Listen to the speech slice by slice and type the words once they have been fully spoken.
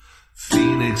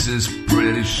Phoenix is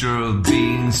pretty sure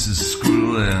Beans is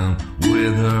screwing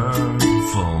with her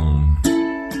phone.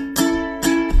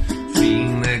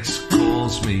 Phoenix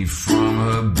calls me from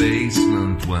her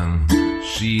basement when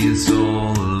she is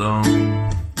all alone.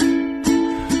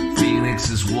 Phoenix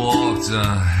has walked a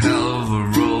hell of a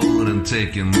road and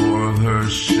taken more of her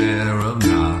share of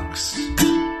knocks.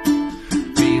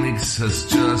 Phoenix has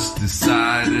just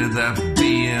decided that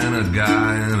being a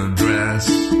guy in a dress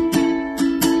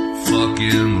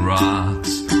fucking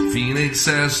rocks. Phoenix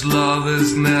says love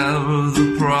is never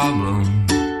the problem,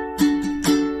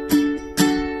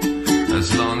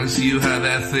 as long as you have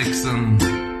ethics and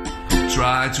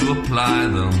try to apply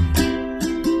them.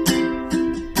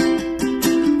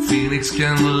 Phoenix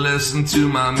can listen to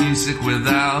my music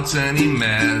without any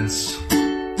meds.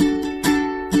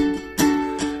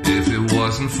 If it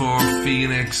wasn't for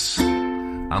Phoenix,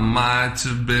 I might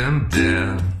have been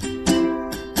dead.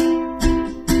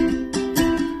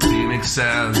 Phoenix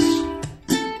says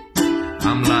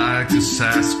I'm like a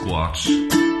Sasquatch,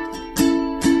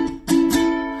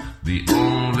 the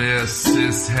only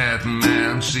cishet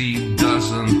man she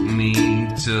doesn't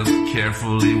need to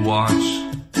carefully watch.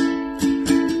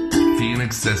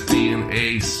 Phoenix says being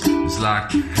ace is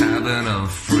like having a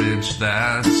fridge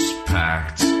that's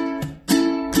packed.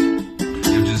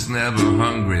 You're just never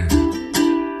hungry.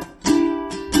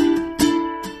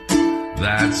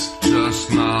 That's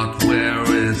just not where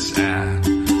it's at.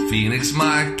 Phoenix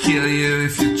might kill you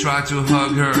if you try to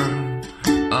hug her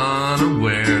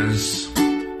unawares.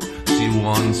 She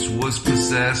once was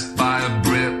possessed by a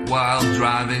Brit while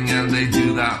driving, and they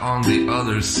do that on the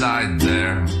other side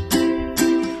there.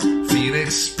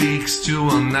 Phoenix speaks to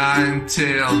a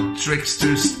nine-tailed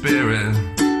trickster spirit.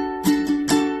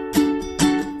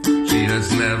 She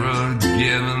has never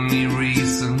given me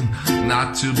reason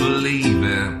not to believe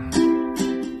it.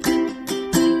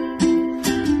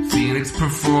 Phoenix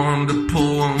performed a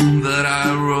poem that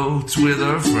I wrote with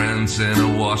her friends in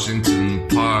a Washington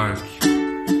park.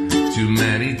 Too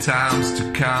many times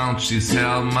to count, she's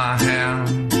held my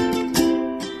hand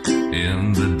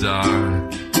in the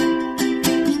dark.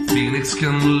 Phoenix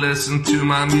can listen to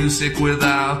my music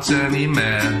without any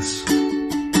meds.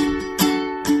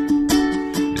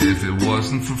 If it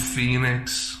wasn't for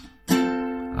Phoenix,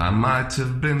 I might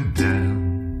have been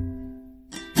dead.